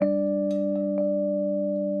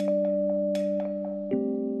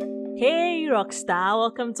Hey Rockstar,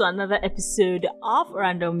 welcome to another episode of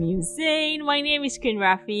Random Musing. My name is Queen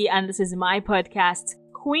Rafi and this is my podcast,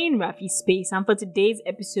 Queen Rafi Space. And for today's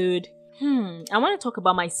episode, I want to talk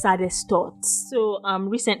about my saddest thoughts. So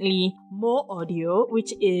recently, More Audio,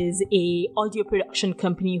 which is a audio production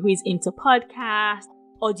company who is into podcasts,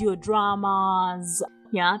 audio dramas,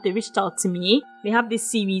 they reached out to me. They have this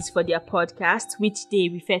series for their podcast, which they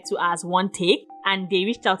refer to as One Take. And they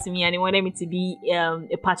reached out to me and they wanted me to be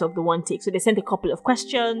a part of the One Take. So they sent a couple of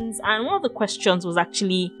questions. And one of the questions was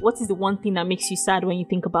actually, what is the one thing that makes you sad when you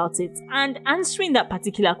think about it? And answering that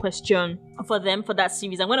particular question for them for that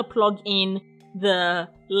series, I'm going to plug in the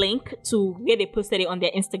link to where they posted it on their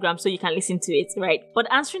Instagram so you can listen to it, right?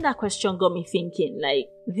 But answering that question got me thinking, like,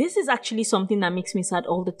 this is actually something that makes me sad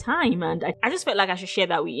all the time. And I just felt like I should share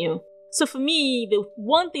that with you. So for me, the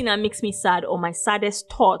one thing that makes me sad, or my saddest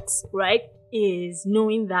thoughts, right, is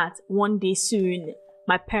knowing that one day soon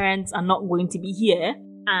my parents are not going to be here,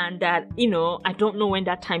 and that, I don't know when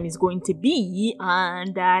that time is going to be,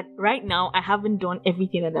 and that right now I haven't done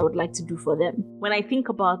everything that I would like to do for them. When I think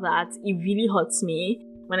about that, it really hurts me.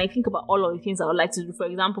 When I think about all of the things I would like to do, for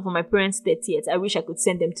example, for my parents' 30th, I wish I could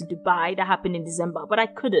send them to Dubai. That happened in December, but I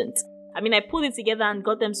couldn't. I pulled it together and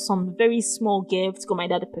got them some very small gifts, got my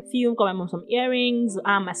dad a perfume, got my mom some earrings,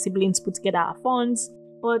 and my siblings put together our funds.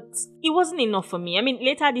 But it wasn't enough for me.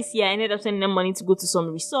 Later this year, I ended up sending them money to go to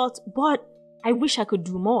some resort, but I wish I could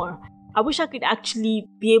do more. I wish I could actually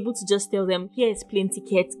be able to just tell them, here's plane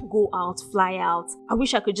tickets, go out, fly out. I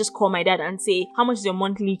wish I could just call my dad and say, how much is your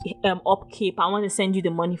monthly upkeep? I want to send you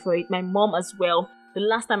the money for it. My mom as well. The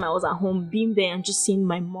last time I was at home, being there and just seeing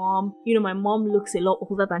my mom. My mom looks a lot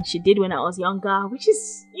older than she did when I was younger, which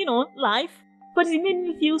is, life. But it made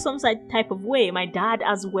me feel some type of way. My dad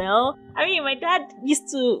as well. My dad used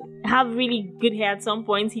to have really good hair at some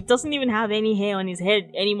point. He doesn't even have any hair on his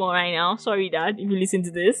head anymore right now. Sorry, Dad, if you listen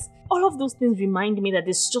to this. All of those things remind me that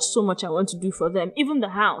there's just so much I want to do for them. Even the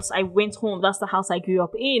house. I went home. That's the house I grew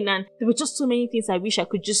up in. And there were just so many things I wish I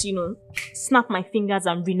could just, snap my fingers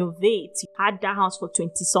and renovate. I had that house for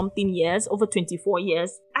 20-something years, over 24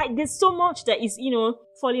 years. There's so much that is,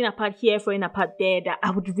 falling apart here, falling apart there, that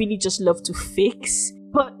I would really just love to fix.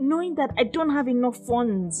 But knowing that I don't have enough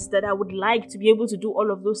funds that I would like to be able to do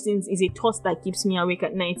all of those things is a thought that keeps me awake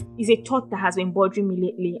at night. Is a thought that has been bothering me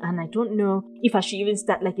lately, and I don't know if I should even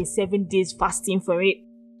start like a 7 days fasting for it.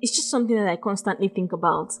 It's just something that I constantly think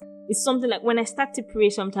about. It's something like when I start to pray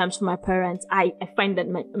sometimes for my parents, I find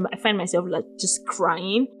myself like just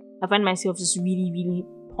crying. I find myself just really, really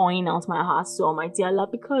pouring out my heart to Almighty Allah,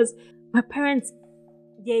 because my parents,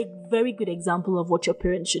 they're a very good example of what your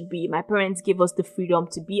parents should be. My parents gave us the freedom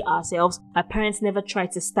to be ourselves. My parents never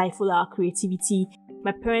tried to stifle our creativity.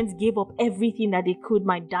 My parents gave up everything that they could.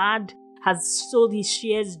 My dad has sold his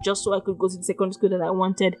shares just so I could go to the secondary school that I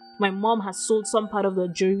wanted. My mom has sold some part of the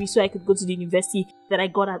jewelry so I could go to the university that I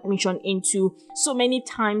got admission into. So many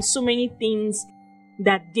times, so many things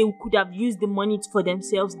that they could have used the money for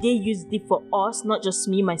themselves, they used it for us, not just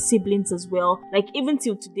me, my siblings as well. Like, even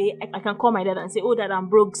till today, I can call my dad and say, oh dad, I'm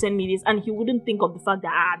broke, send me this, and he wouldn't think of the fact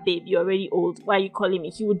that, babe, you're already old, why are you calling me?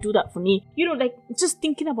 He would do that for me. Just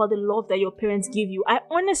thinking about the love that your parents give you, I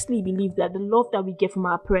honestly believe that the love that we get from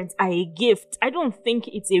our parents are a gift. I don't think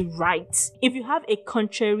it's a right. If you have a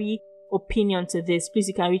contrary opinion to this, please,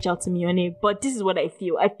 you can reach out to me on it, but this is what I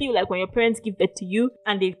feel. I feel like when your parents give birth to you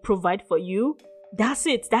and they provide for you, that's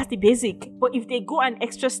it. That's the basic. But if they go an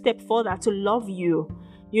extra step further to love you,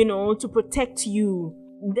 to protect you,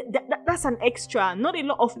 that's an extra. Not a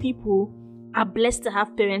lot of people are blessed to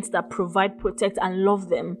have parents that provide, protect, and love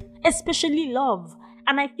them. Especially love.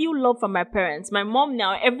 And I feel love from my parents. My mom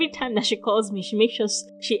now, every time that she calls me, she makes sure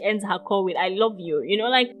she ends her call with, I love you.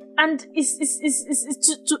 And it's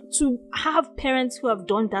to have parents who have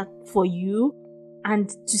done that for you, and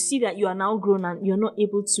to see that you are now grown and you're not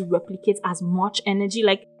able to replicate as much energy.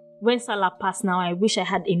 Like, when Salah passed now, I wish I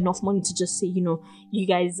had enough money to just say, you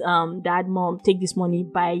guys, dad, mom, take this money,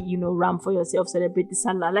 buy, ram for yourself, celebrate the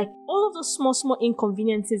Salah. Like, all of those small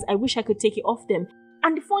inconveniences, I wish I could take it off them.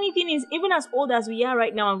 And the funny thing is, even as old as we are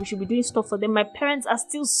right now and we should be doing stuff for them, my parents are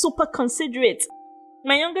still super considerate.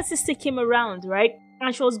 My younger sister came around, right?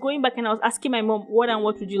 And she was going back and I was asking my mom,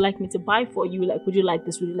 what would you like me to buy for you? Like, would you like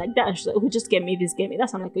this? Would you like that? And she's like, oh, just get me this, get me that.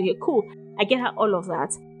 So I'm like, okay, cool. I get her all of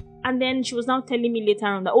that. And then she was now telling me later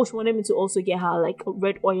on that, she wanted me to also get her like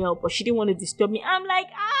red oil, but she didn't want to disturb me. I'm like,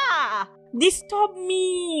 Disturb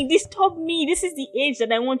me. Disturb me. This is the age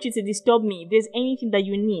that I want you to disturb me. If there's anything that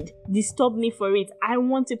you need, disturb me for it. I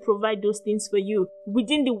want to provide those things for you.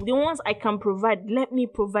 Within the ones I can provide, let me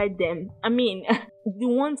provide them. I mean, the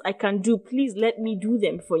ones I can do, please let me do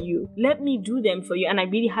them for you. Let me do them for you. And I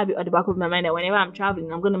really have it at the back of my mind that whenever I'm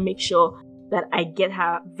traveling, I'm going to make sure that I get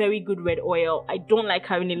her very good red oil. I don't like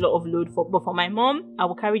carrying a lot of load but for my mom, I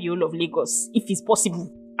will carry the whole of Lagos if it's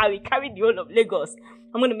possible. I will carry the whole of Lagos.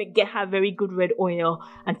 I'm going to get her very good red oil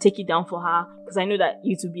and take it down for her because I know that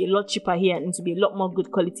it will be a lot cheaper here and it will be a lot more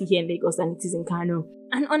good quality here in Lagos than it is in Kano.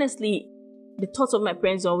 And honestly, the thoughts of my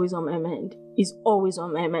parents are always on my mind. It's always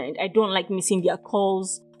on my mind. I don't like missing their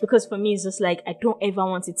calls because for me, it's just like I don't ever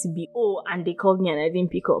want it to be, oh, and they called me and I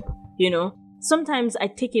didn't pick up, you know? Sometimes I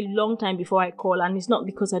take a long time before I call, and it's not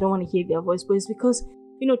because I don't want to hear their voice, but it's because,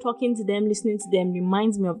 you know, talking to them, listening to them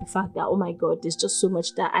reminds me of the fact that, oh my God, there's just so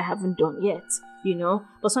much that I haven't done yet, you know?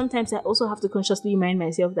 But sometimes I also have to consciously remind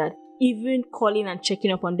myself that even calling and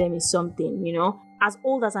checking up on them is something, you know? As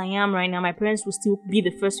old as I am right now, my parents will still be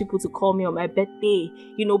the first people to call me on my birthday.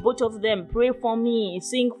 You know, both of them pray for me,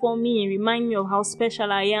 sing for me, remind me of how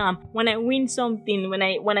special I am. When I win something,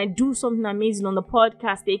 when I do something amazing on the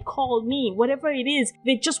podcast, they call me. Whatever it is,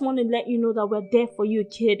 they just want to let you know that we're there for you,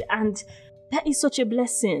 kid. And that is such a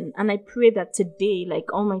blessing. And I pray that today,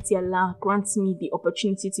 like Almighty Allah grants me the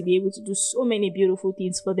opportunity to be able to do so many beautiful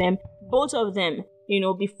things for them. Both of them, you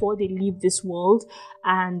know, before they leave this world.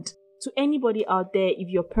 And to anybody out there, if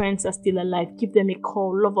your parents are still alive, give them a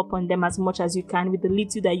call, love upon them as much as you can with the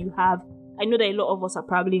little that you have. I know that a lot of us are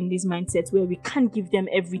probably in this mindset where we can't give them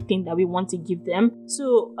everything that we want to give them.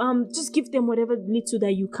 So just give them whatever little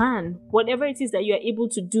that you can. Whatever it is that you are able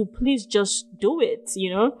to do, please just do it,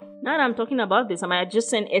 you know? Now that I'm talking about this, I might just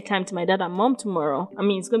send airtime to my dad and mom tomorrow. I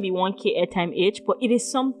mean, it's going to be 1K airtime each, but it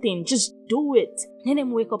is something. Just do it. Let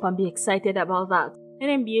them wake up and be excited about that. Let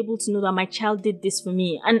them be able to know that my child did this for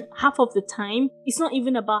me. And half of the time, it's not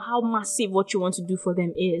even about how massive what you want to do for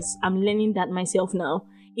them is. I'm learning that myself now.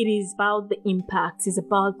 It is about the impact. It's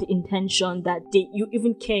about the intention that you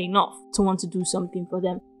even care enough to want to do something for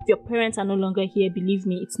them. If your parents are no longer here, believe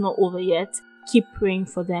me, it's not over yet. Keep praying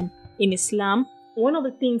for them. In Islam, one of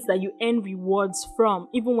the things that you earn rewards from,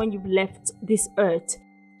 even when you've left this earth,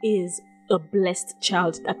 is a blessed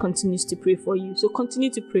child that continues to pray for you. So continue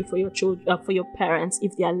to pray for your children, for your parents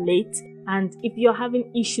if they are late. And if you're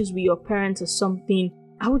having issues with your parents or something,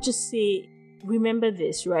 I would just say, remember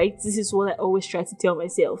this, right? This is what I always try to tell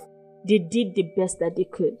myself. They did the best that they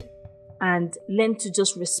could. And learn to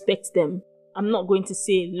just respect them. I'm not going to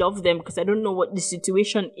say love them because I don't know what the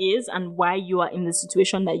situation is and why you are in the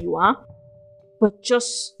situation that you are. But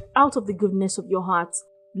just out of the goodness of your heart,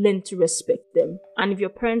 learn to respect them. And if your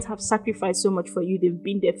parents have sacrificed so much for you, they've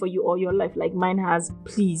been there for you all your life like mine has,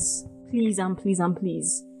 please, please and please and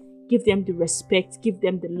please, give them the respect, give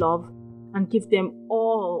them the love, and give them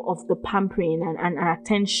all of the pampering and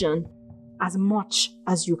attention as much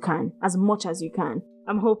as you can.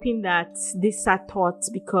 I'm hoping that this sad thought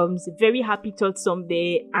becomes a very happy thought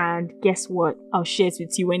someday, and guess what? I'll share it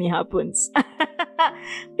with you when it happens.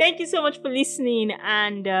 Thank you so much for listening,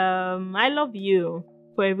 and I love you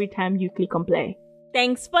for every time you click on play.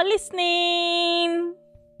 Thanks for listening.